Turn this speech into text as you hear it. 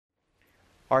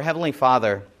Our Heavenly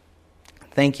Father,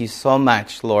 thank you so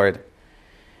much, Lord,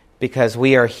 because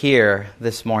we are here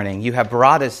this morning. You have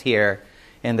brought us here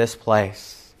in this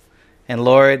place. And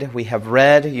Lord, we have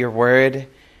read your word.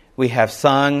 We have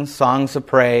sung songs of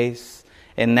praise.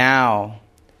 And now,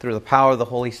 through the power of the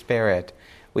Holy Spirit,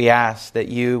 we ask that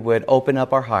you would open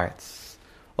up our hearts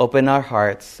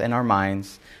and our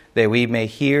minds, that we may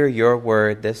hear your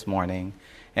word this morning.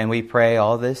 And we pray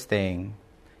all this thing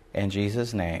in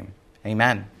Jesus' name.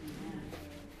 Amen.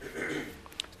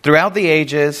 Throughout the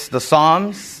ages, the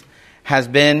Psalms has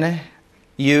been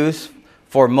used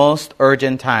for most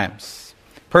urgent times.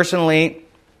 Personally,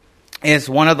 it's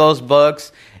one of those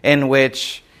books in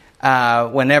which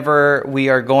whenever we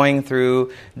are going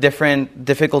through different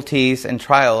difficulties and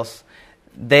trials,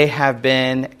 they have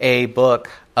been a book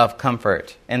of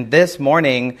comfort. And this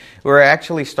morning, we're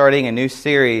actually starting a new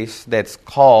series that's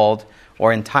called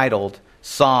or entitled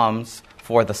Psalms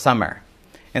for the Summer.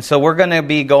 And so we're going to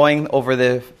be going over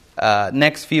the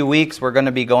next few weeks, we're going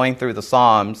to be going through the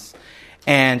Psalms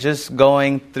and just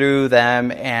going through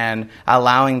them and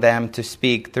allowing them to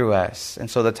speak through us. And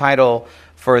so the title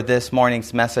for this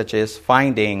morning's message is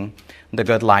Finding the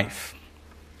Good Life.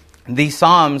 These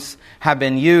Psalms have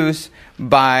been used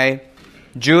by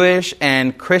Jewish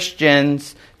and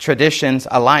Christians traditions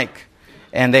alike.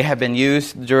 And they have been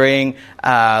used during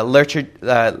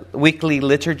weekly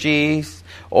liturgies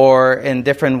or in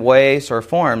different ways or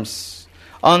forms.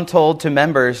 Untold to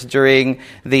members during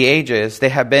the ages, they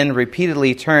have been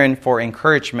repeatedly turned for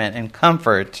encouragement and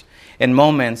comfort in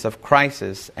moments of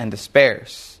crisis and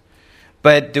despairs.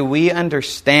 But do we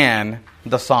understand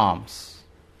the Psalms?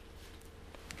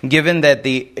 Given that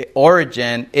the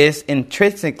origin is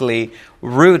intrinsically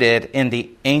rooted in the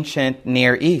ancient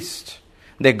Near East,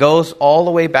 that goes all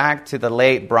the way back to the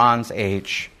late Bronze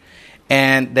Age,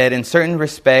 and that in certain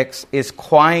respects is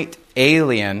quite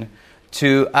alien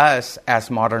to us as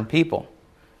modern people.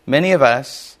 Many of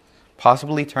us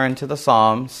possibly turn to the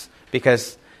Psalms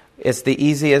because it's the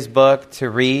easiest book to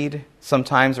read.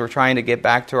 Sometimes we're trying to get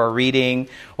back to our reading,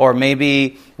 or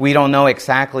maybe we don't know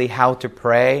exactly how to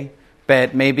pray,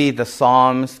 but maybe the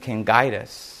Psalms can guide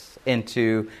us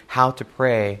into how to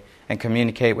pray and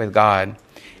communicate with God.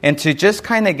 And to just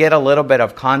kind of get a little bit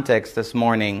of context this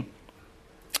morning,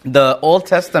 the Old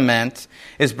Testament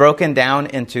is broken down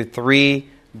into three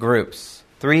groups,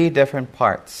 three different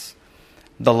parts.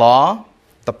 The law,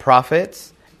 the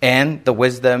prophets, and the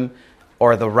wisdom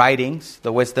or the writings,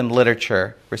 the wisdom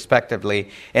literature, respectively.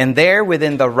 And there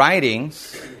within the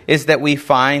writings is that we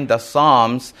find the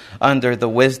Psalms under the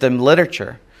wisdom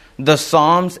literature. The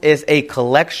Psalms is a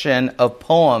collection of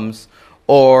poems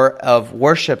or of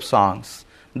worship songs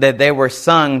that they were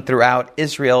sung throughout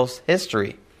Israel's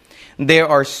history. There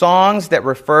are songs that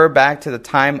refer back to the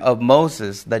time of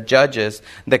Moses, the judges,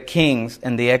 the kings,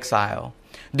 and the exile.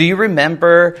 Do you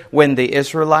remember when the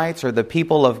Israelites or the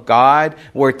people of God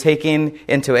were taken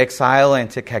into exile,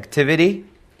 into captivity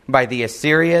by the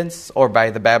Assyrians or by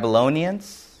the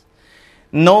Babylonians?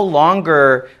 No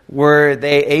longer were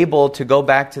they able to go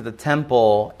back to the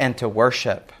temple and to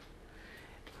worship.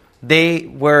 They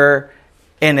were,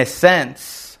 in a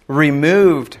sense,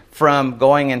 removed from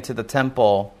going into the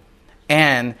temple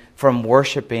and from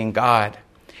worshiping God.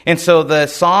 And so the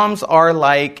Psalms are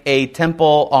like a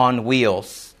temple on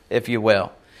wheels, if you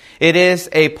will. It is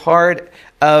a part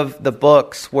of the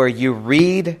books where you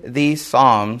read these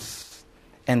Psalms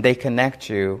and they connect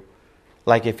you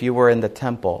like if you were in the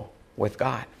temple with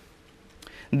God.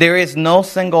 There is no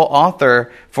single author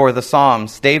for the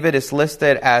Psalms. David is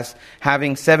listed as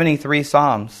having 73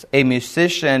 Psalms. A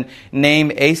musician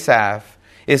named Asaph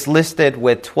is listed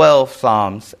with 12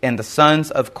 Psalms. And the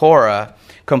sons of Korah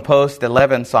composed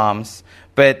 11 Psalms.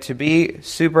 But to be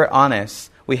super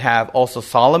honest, we have also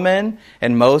Solomon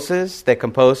and Moses that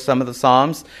composed some of the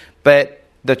Psalms. But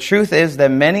the truth is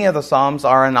that many of the Psalms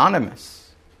are anonymous.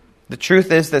 The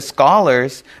truth is that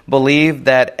scholars believe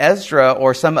that Ezra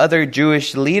or some other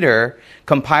Jewish leader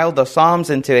compiled the Psalms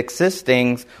into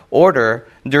existing order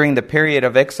during the period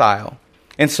of exile.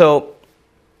 And so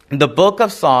the book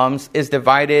of Psalms is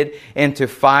divided into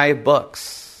 5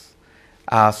 books.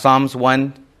 Psalms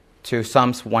 1 to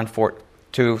Psalms 1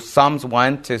 to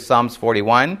Psalms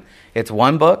 41. It's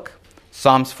one book.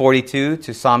 Psalms 42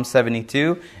 to Psalm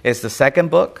 72 is the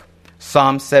second book.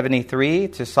 Psalm 73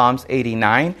 to Psalms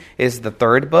 89 is the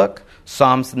third book.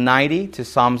 Psalms 90 to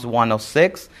Psalms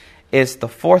 106 is the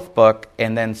fourth book.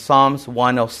 And then Psalms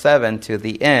 107 to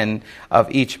the end of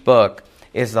each book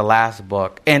is the last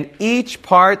book. And each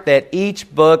part that each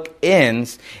book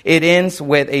ends, it ends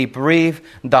with a brief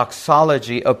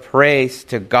doxology of praise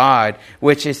to God,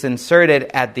 which is inserted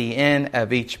at the end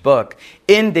of each book,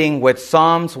 ending with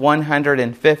Psalms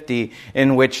 150,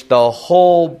 in which the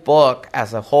whole book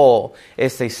as a whole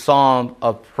is a psalm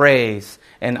of praise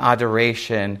and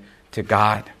adoration to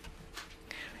God.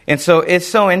 And so it's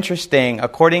so interesting,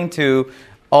 according to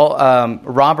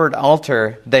Robert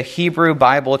Alter, the Hebrew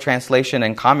Bible translation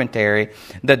and commentary,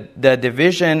 the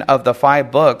division of the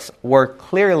 5 books were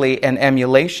clearly an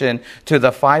emulation to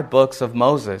the 5 books of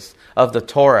Moses, of the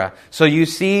Torah. So you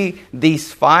see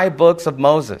these 5 books of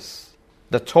Moses,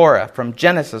 the Torah, from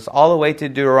Genesis all the way to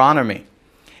Deuteronomy.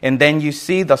 And then you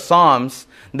see the Psalms,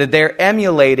 that they're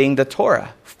emulating the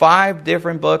Torah. 5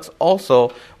 different books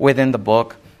also within the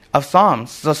book of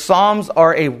Psalms. The Psalms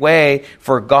are a way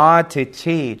for God to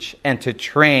teach and to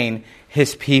train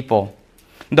His people.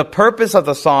 The purpose of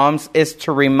the Psalms is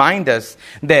to remind us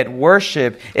that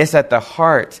worship is at the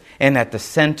heart and at the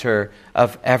center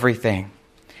of everything,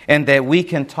 and that we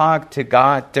can talk to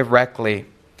God directly.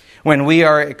 When we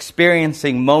are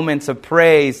experiencing moments of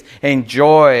praise and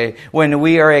joy, when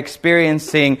we are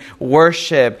experiencing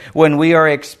worship, when we are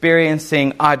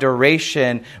experiencing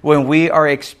adoration, when we are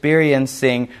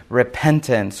experiencing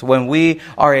repentance, when we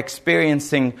are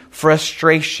experiencing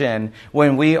frustration,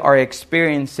 when we are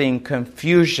experiencing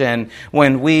confusion,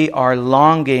 when we are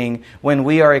longing, when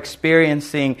we are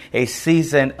experiencing a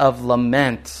season of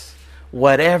lament,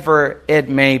 whatever it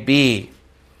may be,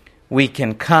 we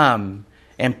can come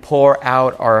and pour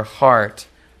out our heart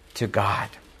to God.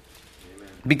 Amen.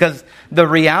 Because the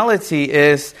reality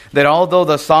is that although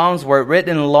the Psalms were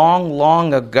written long,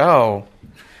 long ago,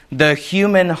 the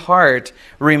human heart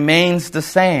remains the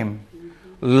same,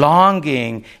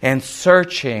 longing and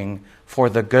searching for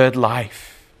the good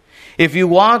life. If you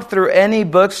walk through any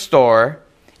bookstore,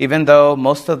 even though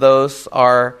most of those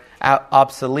are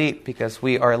obsolete because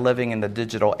we are living in the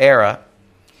digital era,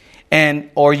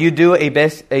 or you do a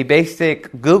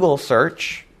basic Google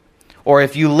search, or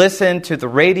if you listen to the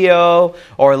radio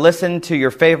or listen to your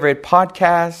favorite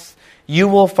podcasts, you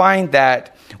will find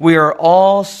that we are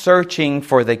all searching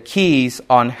for the keys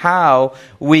on how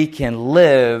we can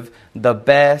live the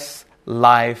best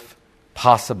life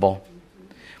possible.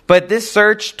 But this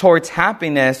search towards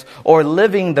happiness or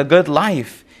living the good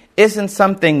life isn't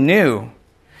something new.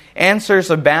 Answers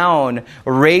abound,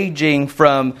 ranging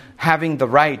from having the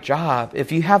right job.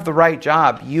 If you have the right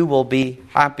job, you will be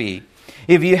happy.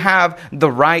 If you have the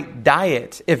right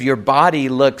diet, if your body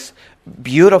looks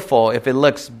beautiful, if it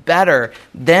looks better,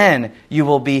 then you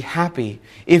will be happy.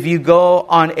 If you go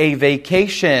on a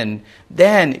vacation,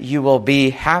 then you will be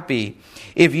happy.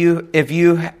 If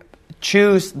you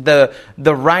choose the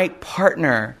right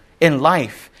partner in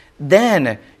life,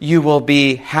 then you will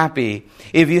be happy.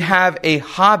 If you have a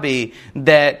hobby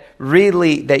that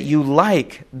you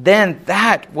like, then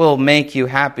that will make you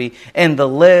happy. And the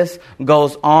list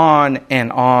goes on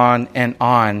and on and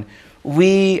on.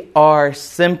 We are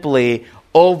simply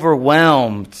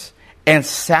overwhelmed and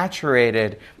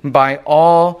saturated by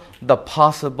all the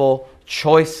possible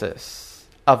choices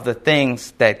of the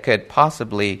things that could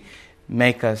possibly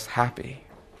make us happy.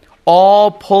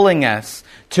 All pulling us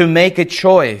to make a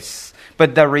choice.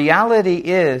 But the reality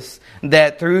is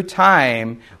that through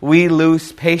time, we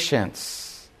lose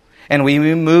patience and we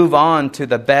move on to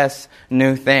the best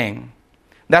new thing.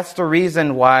 That's the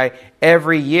reason why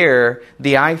every year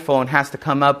the iPhone has to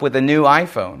come up with a new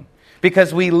iPhone.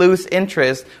 Because we lose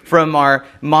interest from our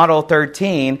Model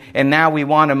 13 and now we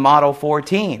want a Model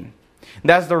 14.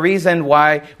 That's the reason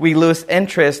why we lose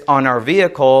interest on our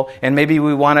vehicle and maybe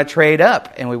we want to trade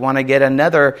up and we want to get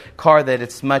another car that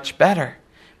is much better.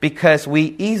 Because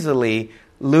we easily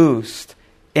lose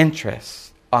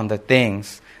interest on the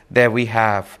things that we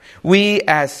have. We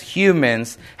as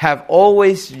humans have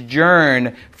always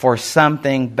yearned for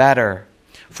something better,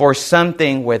 for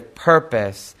something with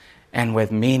purpose and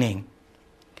with meaning.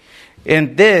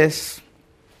 And this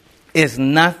is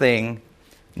nothing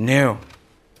new.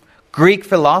 Greek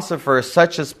philosophers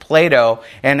such as Plato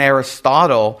and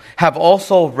Aristotle have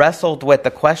also wrestled with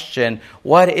the question,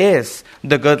 what is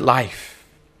the good life?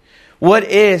 What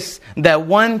is that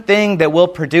one thing that will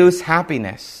produce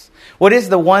happiness? What is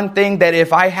the one thing that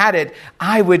if I had it,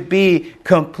 I would be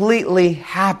completely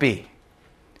happy?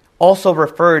 Also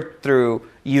referred through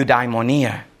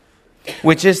eudaimonia,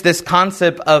 which is this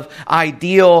concept of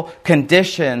ideal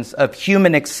conditions of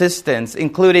human existence,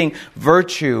 including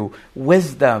virtue,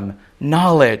 wisdom,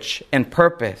 knowledge, and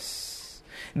purpose.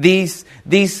 These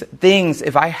things,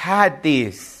 if I had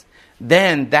these,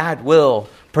 then that will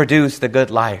produce the good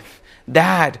life.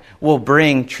 That will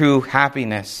bring true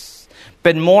happiness.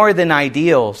 But more than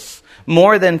ideals,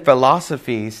 more than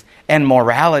philosophies and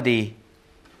morality,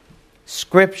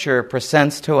 Scripture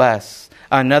presents to us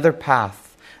another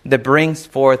path that brings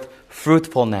forth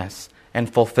fruitfulness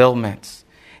and fulfillment.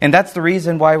 And that's the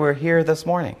reason why we're here this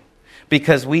morning.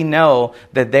 Because we know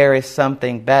that there is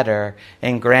something better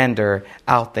and grander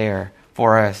out there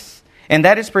for us. And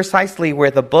that is precisely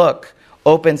where the book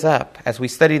opens up. As we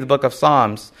study the book of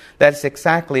Psalms, that's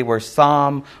exactly where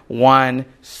Psalm 1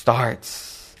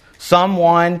 starts. Psalm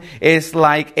 1 is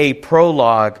like a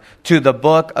prologue to the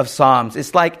book of Psalms.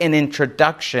 It's like an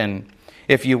introduction,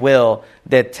 if you will,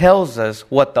 that tells us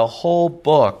what the whole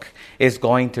book is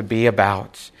going to be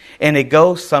about. And it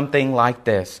goes something like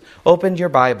this. Open your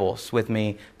Bibles with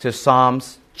me to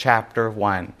Psalms chapter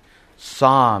 1.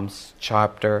 Psalms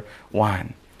chapter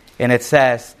 1. And it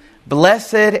says,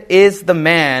 "Blessed is the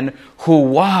man who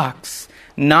walks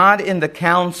not in the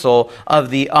counsel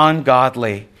of the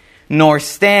ungodly, nor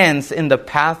stands in the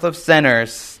path of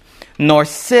sinners, nor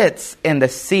sits in the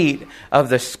seat of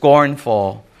the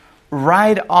scornful."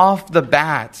 Right off the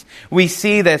bat, we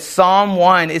see that Psalm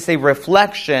 1 is a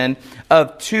reflection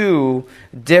of two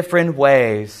different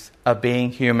ways of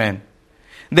being human.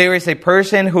 There is a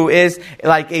person who is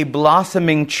like a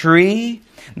blossoming tree,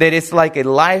 that is like a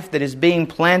life that is being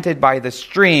planted by the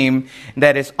stream,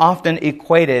 that is often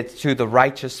equated to the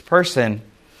righteous person.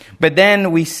 But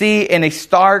then we see in a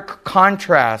stark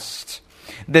contrast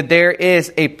that there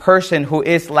is a person who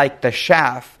is like the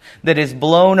chaff that is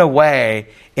blown away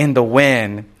in the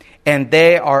wind. And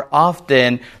they are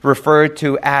often referred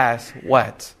to as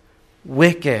what?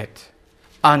 Wicked,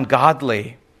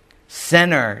 ungodly,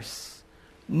 sinners,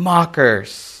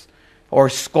 mockers, or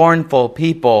scornful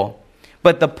people.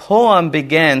 But the poem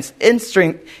begins,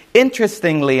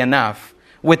 interestingly enough,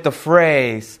 with the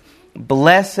phrase,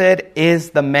 "Blessed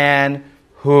is the man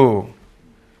who."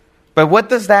 But what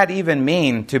does that even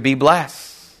mean, to be blessed?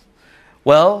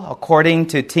 Well, according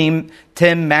to Tim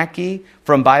Mackey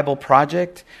from Bible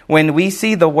Project, when we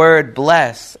see the word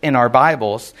bless in our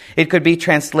Bibles, it could be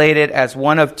translated as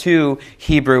one of two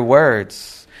Hebrew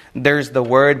words. There's the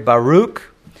word Baruch,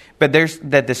 but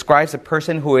that describes a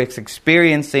person who is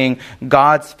experiencing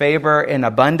God's favor in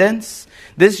abundance.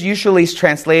 This usually is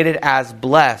translated as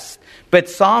blessed. But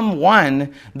Psalm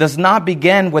 1 does not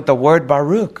begin with the word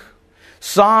Baruch.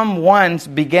 Psalm 1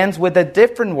 begins with a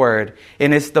different word,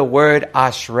 and it's the word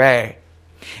Ashrei.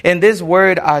 And this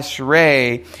word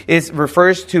Ashrei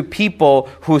refers to people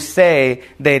who say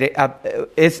that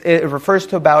it refers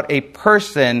to about a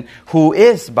person who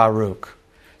is Baruch.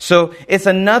 So it's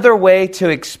another way to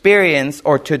experience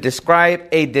or to describe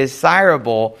a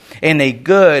desirable and a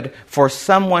good for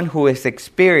someone who is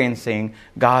experiencing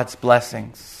God's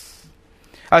blessings.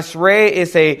 Ashrei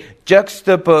is a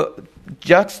juxtaposed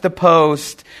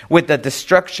with the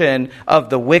destruction of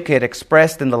the wicked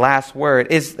expressed in the last word.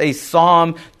 Is a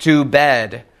psalm to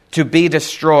be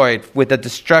destroyed with the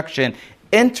destruction.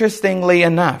 Interestingly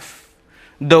enough,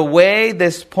 the way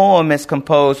this poem is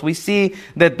composed, we see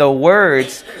that the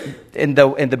words in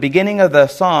the beginning of the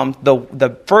psalm,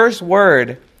 the first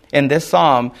word in this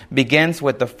psalm begins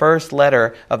with the first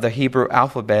letter of the Hebrew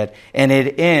alphabet, and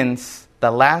it ends,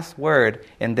 the last word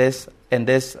in this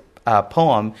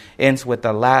poem ends with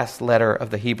the last letter of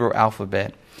the Hebrew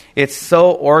alphabet. It's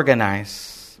so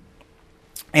organized.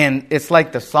 And it's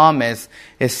like the psalmist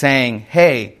is saying,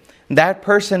 hey, that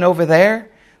person over there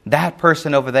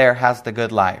has the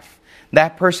good life.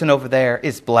 That person over there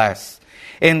is blessed.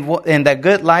 And that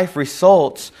good life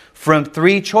results from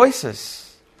three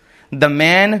choices. The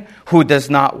man who does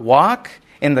not walk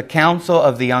in the counsel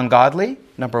of the ungodly,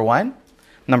 number one.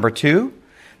 Number two,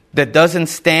 that doesn't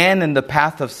stand in the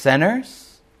path of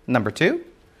sinners, number two.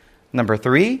 Number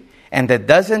three, and that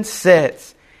doesn't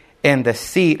sit in the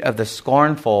seat of the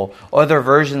scornful. Other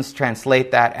versions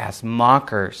translate that as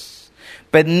mockers.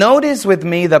 But notice with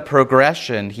me the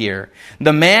progression here.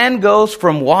 The man goes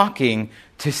from walking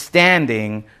to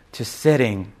standing to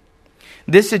sitting.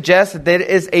 This suggests that there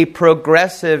is a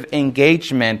progressive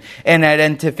engagement and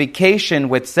identification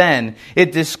with sin.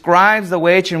 It describes the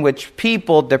way in which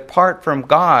people depart from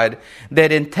God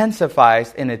that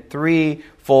intensifies in a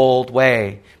threefold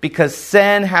way. Because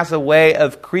sin has a way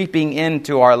of creeping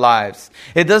into our lives.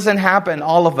 It doesn't happen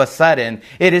all of a sudden.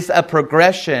 It is a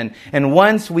progression. And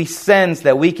once we sense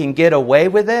that we can get away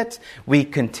with it, we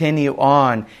continue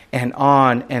on and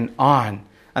on and on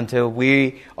until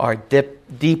we are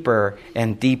deeper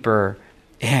and deeper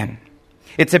in.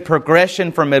 It's a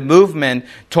progression from a movement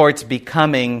towards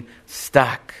becoming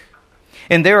stuck.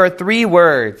 And there are three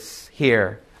words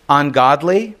here: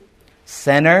 ungodly,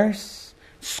 sinners,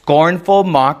 scornful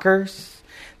mockers.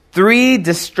 3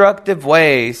 destructive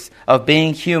ways of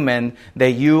being human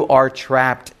that you are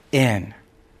trapped in.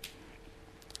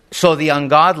 So the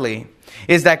ungodly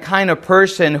is that kind of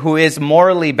person who is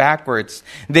morally backwards.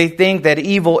 They think that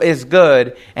evil is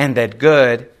good and that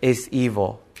good is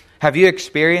evil. Have you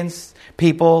experienced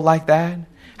people like that?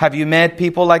 Have you met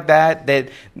people like that?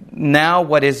 That now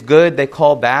what is good they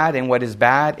call bad and what is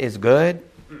bad is good?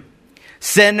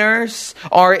 Sinners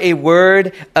are a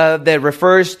word that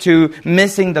refers to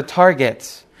missing the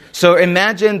target. So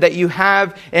imagine that you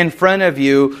have in front of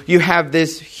you, you have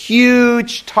this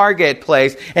huge target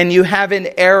placed and you have an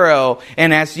arrow.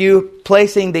 And as you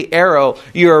placing the arrow,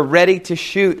 you're ready to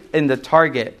shoot in the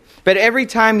target. But every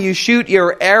time you shoot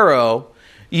your arrow,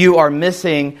 you are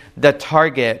missing the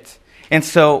target. And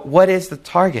so what is the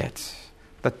target?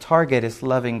 The target is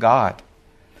loving God.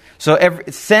 So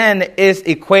sin is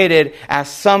equated as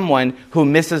someone who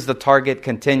misses the target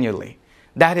continually.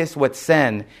 That is what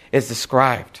sin is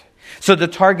described. So the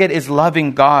target is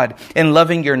loving God and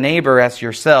loving your neighbor as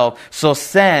yourself. So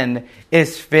sin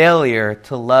is failure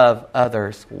to love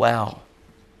others well.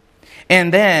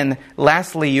 And then,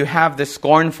 lastly, you have the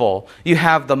scornful. You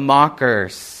have the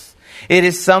mockers. It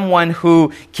is someone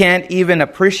who can't even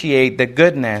appreciate the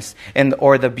goodness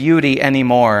or the beauty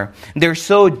anymore. They're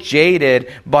so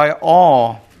jaded by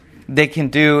all they can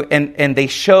do, and they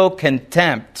show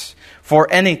contempt for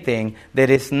anything that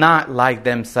is not like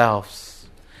themselves.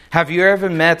 Have you ever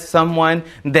met someone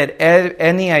that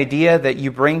any idea that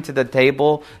you bring to the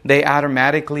table, they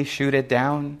automatically shoot it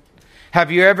down?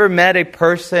 Have you ever met a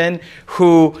person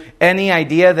who any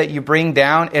idea that you bring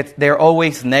down, they're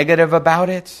always negative about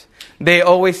it? They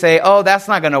always say, oh, that's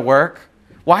not going to work.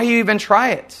 Why you even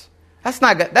try it? That's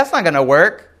not going to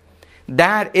work.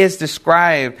 That is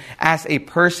described as a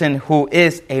person who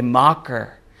is a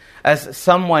mocker, as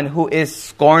someone who is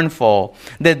scornful,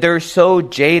 that they're so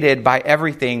jaded by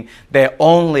everything that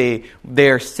only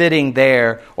they're sitting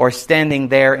there or standing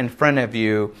there in front of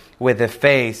you with a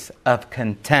face of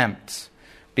contempt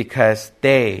because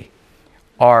they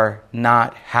are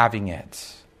not having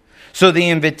it. So the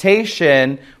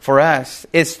invitation for us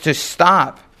is to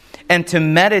stop and to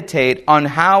meditate on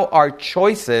how our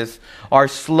choices are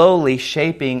slowly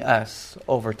shaping us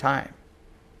over time.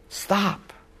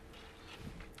 Stop.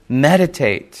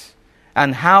 Meditate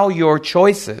on how your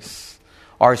choices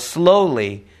are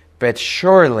slowly but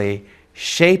surely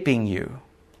shaping you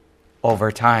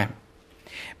over time.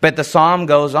 But the psalm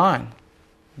goes on.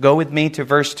 Go with me to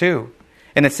verse 2.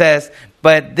 And it says,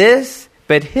 But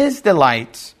his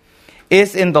delight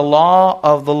is in the law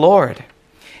of the Lord,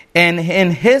 and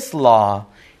in his law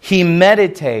he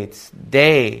meditates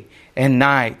day and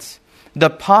night. The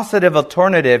positive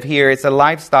alternative here is a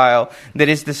lifestyle that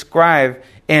is described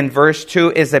in verse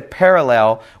 2 is a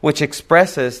parallel which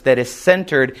expresses that is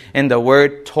centered in the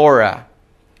word Torah.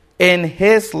 In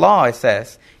his law, it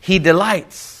says, he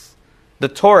delights. The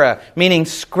Torah, meaning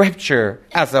Scripture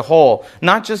as a whole.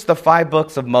 Not just the 5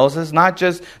 books of Moses, not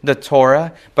just the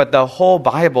Torah, but the whole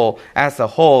Bible as a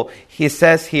whole. He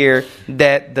says here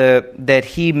that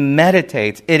he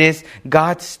meditates. It is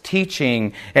God's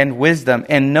teaching and wisdom.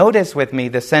 And notice with me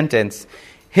the sentence.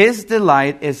 His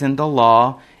delight is in the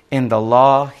law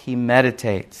he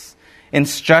meditates.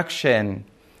 Instruction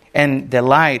and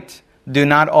delight do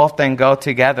not often go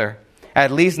together.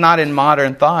 At least not in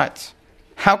modern thought.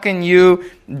 How can you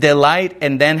delight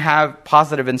and then have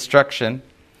positive instruction?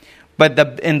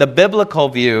 But in the biblical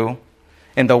view,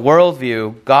 in the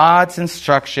worldview, God's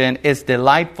instruction is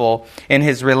delightful in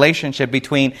his relationship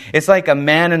between, it's like a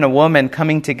man and a woman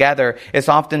coming together. It's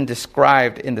often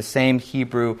described in the same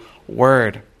Hebrew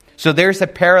word. So there's a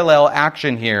parallel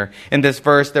action here in this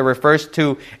verse that refers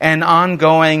to an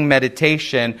ongoing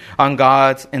meditation on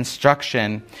God's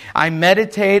instruction. I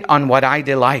meditate on what I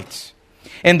delight.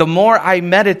 And the more I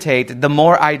meditate, the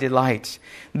more I delight.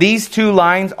 These 2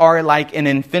 lines are like an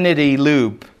infinity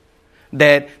loop.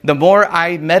 That the more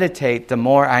I meditate, the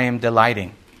more I am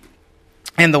delighting.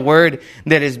 And the word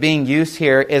that is being used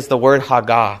here is the word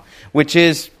Hagah, which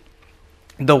is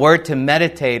the word to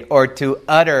meditate or to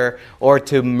utter or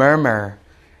to murmur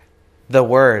the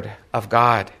word of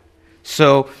God.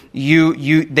 So they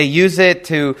use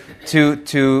it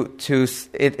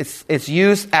it's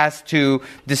used as to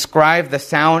describe the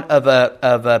sound of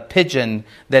a pigeon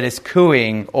that is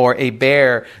cooing or a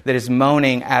bear that is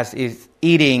moaning as is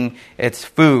eating its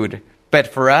food. But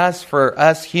for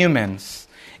us humans,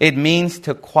 it means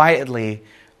to quietly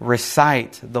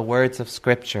recite the words of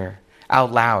Scripture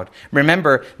out loud.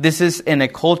 Remember, this is in a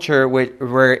culture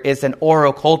where it's an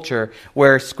oral culture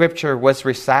where Scripture was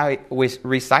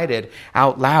recited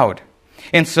out loud.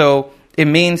 And so it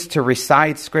means to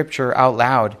recite Scripture out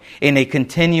loud in a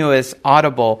continuous,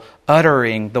 audible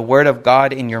uttering the Word of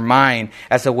God in your mind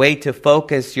as a way to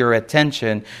focus your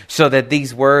attention so that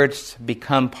these words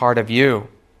become part of you.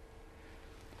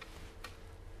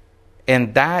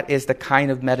 And that is the kind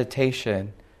of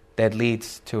meditation that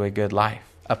leads to a good life,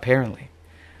 apparently.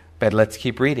 But let's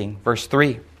keep reading. Verse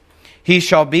 3. He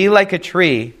shall be like a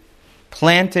tree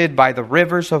planted by the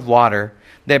rivers of water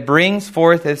that brings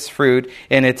forth its fruit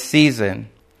in its season,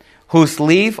 whose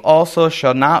leaf also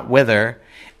shall not wither,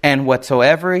 and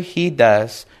whatsoever he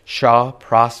does shall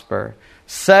prosper.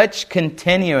 Such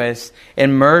continuous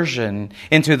immersion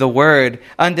into the Word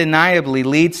undeniably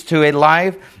leads to a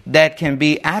life that can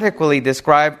be adequately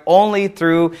described only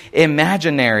through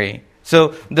imaginary.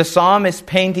 So the psalm is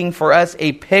painting for us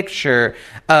a picture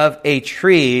of a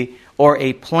tree or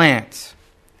a plant.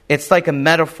 It's like a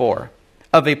metaphor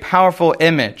of a powerful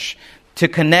image to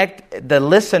connect the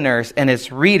listeners and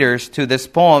its readers to this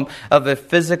poem of a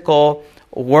physical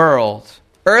world.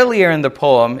 Earlier in the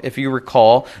poem, if you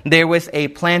recall, there was a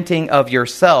planting of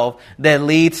yourself that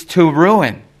leads to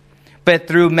ruin. But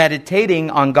through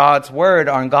meditating on God's word,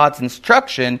 on God's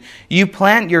instruction, you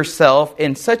plant yourself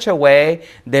in such a way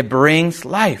that brings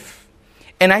life.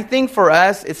 And I think for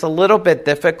us, it's a little bit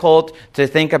difficult to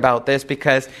think about this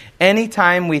because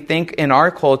anytime we think in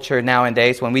our culture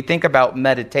nowadays, when we think about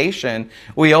meditation,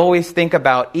 we always think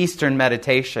about Eastern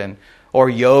meditation or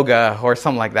yoga or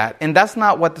something like that. And that's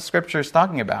not what the Scripture is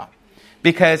talking about.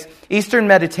 Because Eastern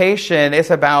meditation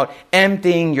is about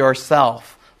emptying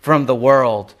yourself from the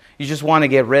world. You just want to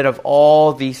get rid of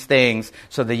all these things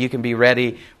so that you can be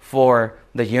ready for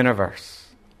the universe.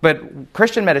 But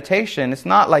Christian meditation is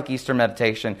not like Eastern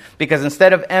meditation, because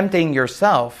instead of emptying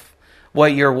yourself,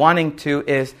 what you're wanting to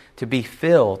is to be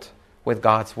filled with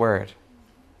God's Word.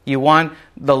 You want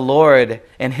the Lord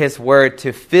and His Word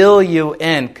to fill you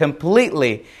in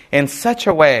completely in such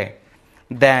a way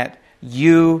that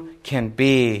you can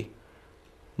be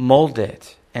molded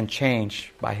and changed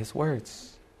by His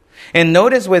words. And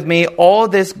notice with me all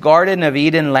this Garden of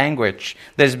Eden language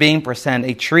that is being presented.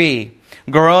 A tree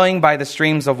growing by the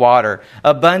streams of water,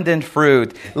 abundant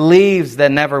fruit, leaves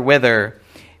that never wither.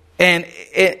 And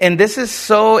this is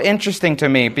so interesting to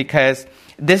me because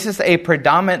this is a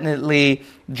predominantly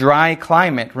dry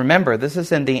climate. Remember, this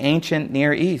is in the ancient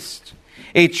Near East.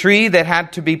 A tree that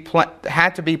had to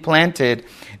be planted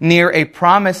near a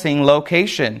promising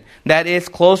location that is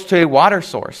close to a water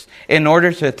source in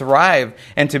order to thrive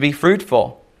and to be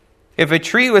fruitful. If a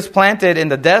tree was planted in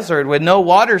the desert with no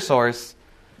water source,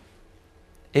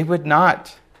 it would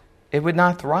not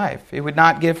thrive. It would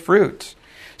not give fruit.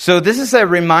 So this is a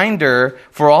reminder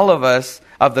for all of us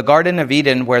of the Garden of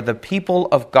Eden, where the people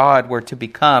of God were to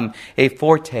become a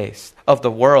foretaste of the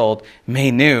world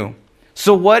made new.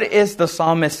 So what is the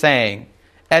psalmist saying?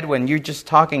 Edwin, you're just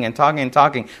talking and talking and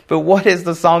talking. But what is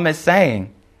the psalmist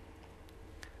saying?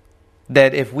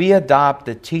 That if we adopt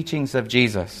the teachings of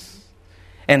Jesus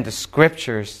and the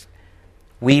Scriptures,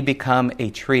 we become a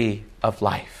tree of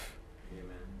life.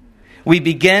 Amen. We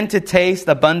begin to taste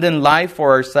abundant life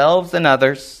for ourselves and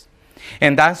others.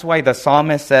 And that's why the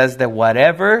psalmist says that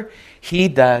whatever he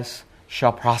does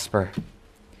shall prosper.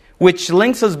 Which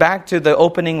links us back to the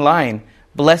opening line.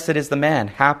 Blessed is the man,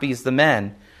 happy is the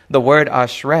man. The word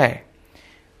ashrei.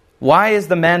 Why is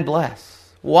the man blessed?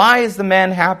 Why is the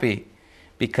man happy?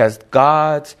 Because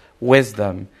God's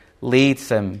wisdom leads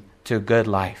him to good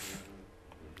life.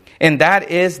 And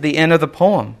that is the end of the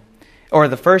poem, or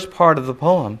the first part of the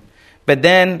poem. But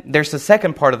then there's the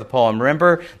second part of the poem.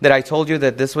 Remember that I told you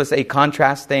that this was a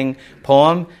contrasting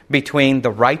poem between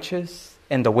the righteous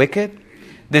and the wicked?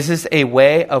 This is a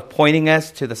way of pointing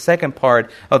us to the second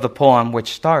part of the poem,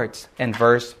 which starts in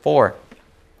verse 4.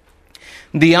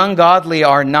 The ungodly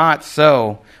are not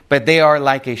so, but they are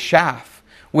like a chaff,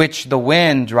 which the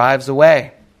wind drives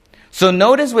away. So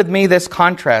notice with me this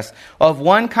contrast of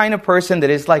one kind of person that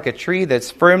is like a tree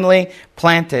that's firmly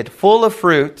planted, full of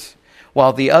fruit,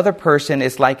 while the other person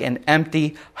is like an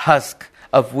empty husk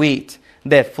of wheat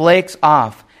that flakes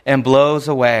off and blows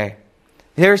away.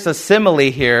 Here's a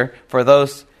simile here for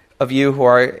those of you who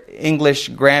are English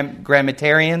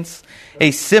grammatarians.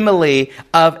 A simile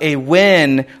of a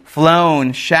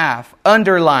wind-flown chaff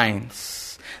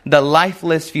underlines the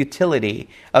lifeless futility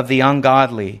of the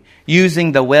ungodly,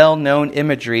 using the well-known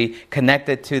imagery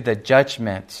connected to the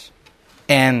judgment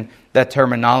and the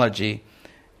terminology.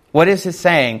 What is it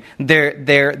saying?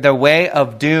 Their way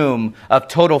of doom, of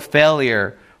total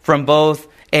failure from both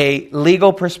a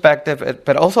legal perspective,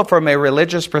 but also from a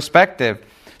religious perspective.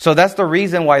 So that's the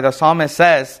reason why the psalmist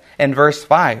says in verse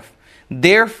 5,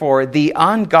 therefore the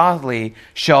ungodly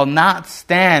shall not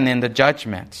stand in the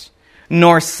judgment,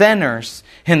 nor sinners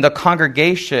in the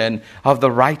congregation of the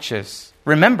righteous.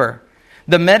 Remember,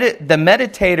 the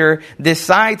meditator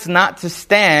decides not to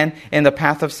stand in the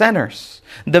path of sinners.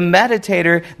 The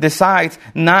meditator decides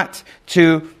not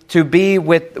to be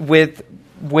with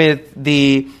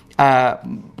the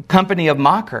company of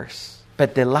mockers,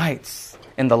 but delights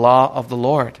in the law of the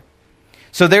Lord.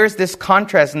 So there's this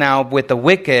contrast now with the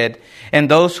wicked and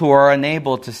those who are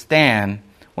unable to stand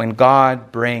when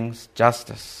God brings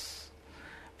justice.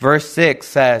 Verse 6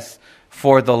 says,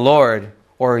 for the Lord,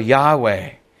 or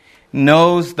Yahweh,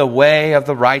 knows the way of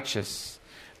the righteous,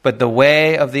 but the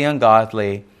way of the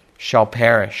ungodly shall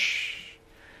perish.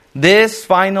 This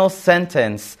final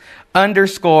sentence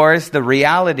underscores the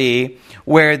reality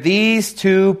where these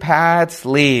two paths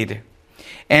lead.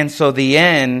 And so the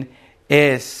end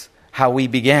is how we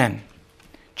begin.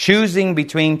 Choosing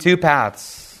between two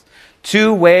paths,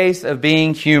 two ways of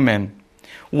being human.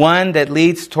 One that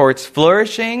leads towards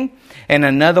flourishing and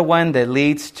another one that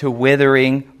leads to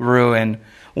withering ruin.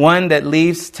 One that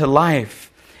leads to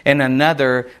life and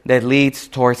another that leads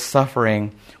towards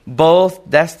suffering. Both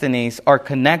destinies are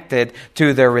connected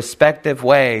to their respective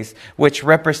ways, which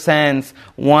represents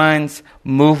one's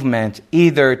movement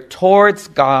either towards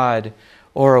God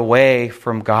or away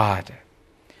from God.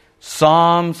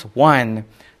 Psalms 1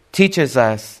 teaches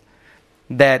us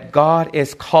that God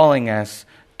is calling us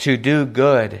to do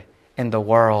good in the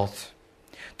world,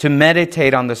 to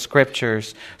meditate on the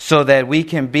scriptures so that we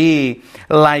can be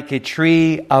like a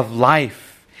tree of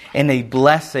life and a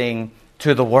blessing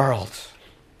to the world.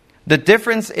 The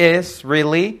difference is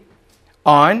really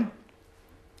on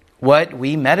what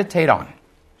we meditate on.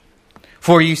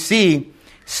 For you see,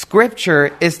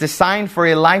 Scripture is designed for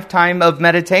a lifetime of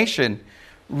meditation,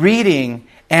 reading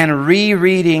and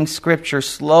rereading Scripture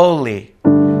slowly,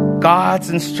 God's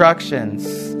instructions,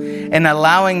 and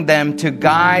allowing them to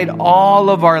guide all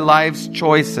of our life's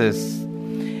choices.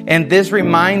 And this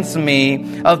reminds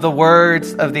me of the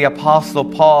words of the Apostle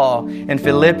Paul in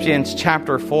Philippians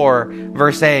chapter 4,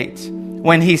 verse 8,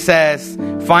 when he says,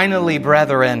 finally,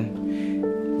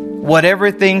 brethren,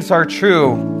 whatever things are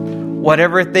true,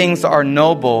 whatever things are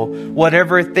noble,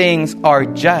 whatever things are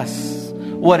just,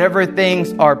 whatever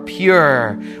things are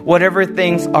pure, whatever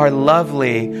things are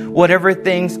lovely, whatever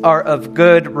things are of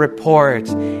good report,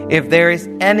 if there is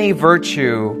any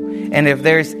virtue and if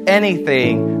there is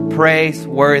anything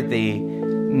praiseworthy,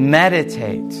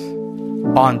 meditate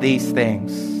on these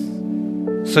things.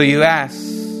 So you ask,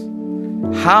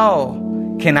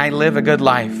 how can I live a good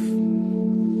life?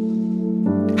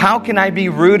 How can I be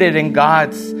rooted in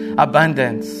God's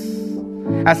abundance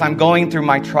as I'm going through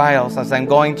my trials, as I'm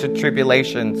going through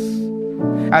tribulations,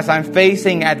 as I'm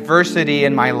facing adversity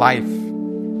in my life?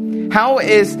 How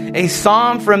is a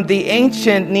psalm from the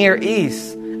ancient Near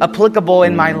East applicable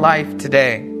in my life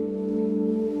today?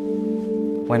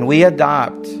 When we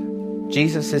adopt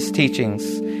Jesus' teachings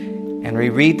and we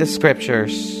read the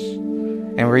scriptures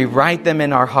and we write them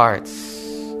in our hearts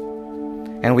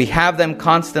and we have them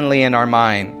constantly in our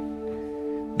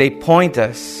mind, they point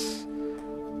us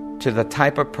to the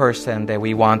type of person that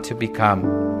we want to become.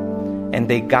 And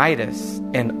they guide us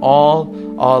in all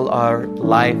our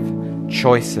life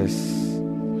choices.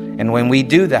 And when we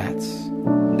do that,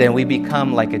 then we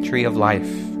become like a tree of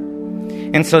life.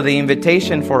 And so the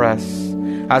invitation for us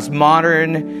as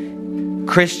modern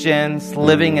Christians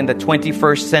living in the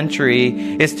 21st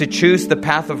century is to choose the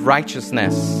path of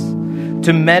righteousness,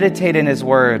 to meditate in His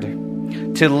Word,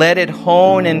 to let it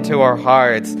hone into our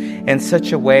hearts in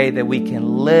such a way that we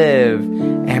can live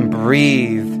and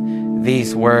breathe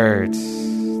these words,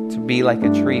 to be like a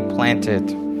tree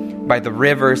planted by the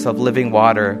rivers of living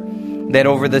water, that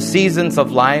over the seasons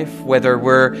of life, whether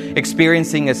we're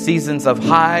experiencing a seasons of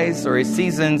highs or a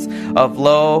seasons of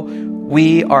low,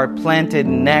 we are planted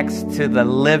next to the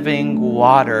living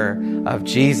water of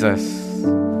Jesus.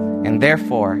 And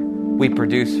therefore, we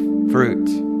produce fruit.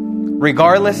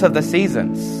 Regardless of the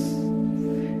seasons,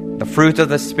 the fruit of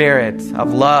the Spirit,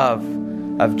 of love,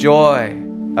 of joy,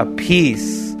 of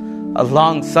peace, of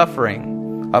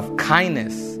long-suffering, of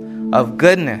kindness, of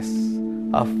goodness,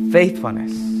 of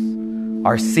faithfulness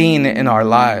are seen in our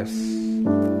lives.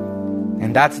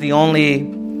 And that's the only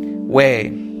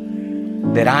way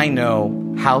that I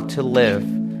know how to live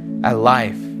a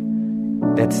life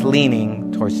that's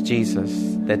leaning towards Jesus,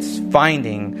 that's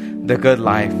finding the good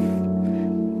life.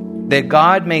 That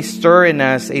God may stir in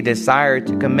us a desire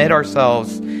to commit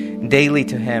ourselves daily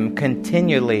to Him,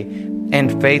 continually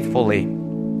and faithfully,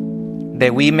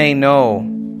 that we may know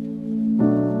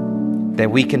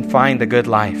that we can find the good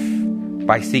life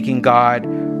by seeking God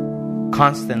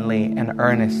constantly and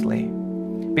earnestly.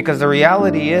 Because the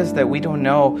reality is that we don't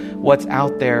know what's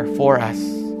out there for us.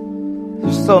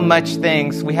 There's so much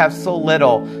things. We have so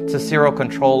little to zero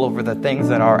control over the things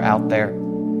that are out there.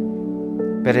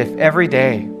 But if every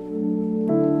day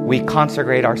we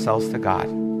consecrate ourselves to God,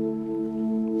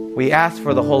 we ask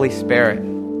for the Holy Spirit,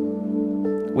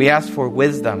 we ask for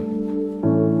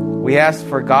wisdom, we ask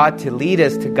for God to lead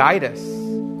us, to guide us,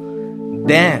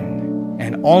 then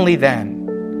and only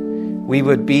then we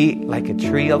would be like a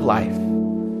tree of life,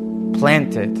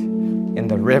 planted in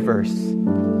the rivers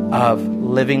of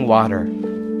living water.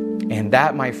 And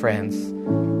that, my friends,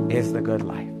 is the good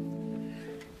life.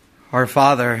 Our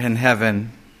Father in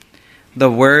heaven,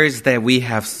 the words that we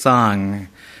have sung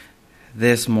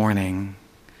this morning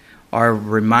are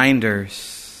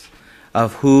reminders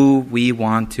of who we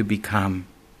want to become.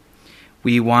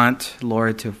 We want,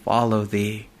 Lord, to follow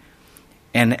Thee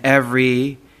in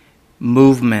every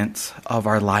movement of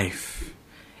our life.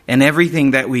 In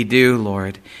everything that we do,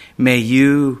 Lord, may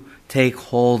You take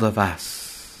hold of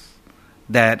us,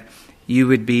 that You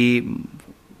would be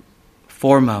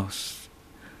foremost,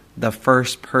 the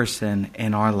first person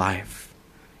in our life,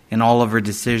 in all of our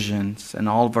decisions and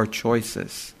all of our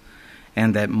choices,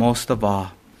 and that most of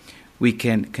all, we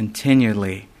can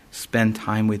continually spend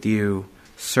time with You,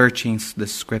 searching the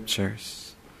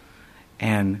Scriptures,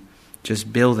 and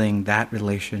just building that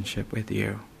relationship with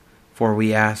You. For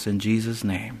we ask in Jesus'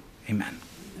 name, amen.